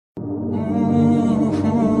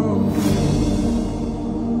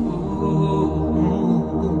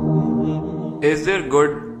Is there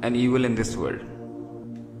good and evil in this world?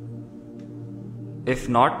 If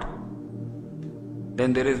not,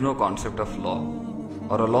 then there is no concept of law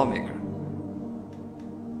or a lawmaker.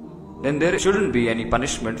 Then there shouldn't be any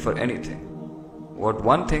punishment for anything. What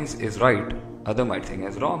one thinks is right, other might think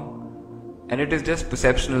is wrong. And it is just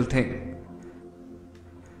perceptual thing.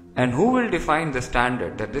 And who will define the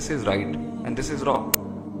standard that this is right and this is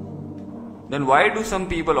wrong? Then why do some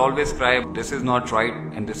people always cry, this is not right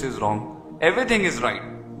and this is wrong? Everything is right,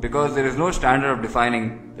 because there is no standard of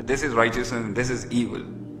defining that this is righteousness and this is evil.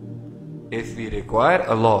 If we require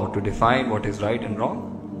a law to define what is right and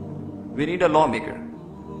wrong, we need a lawmaker.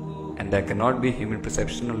 And there cannot be human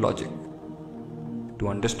perception or logic to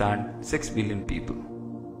understand 6 billion people.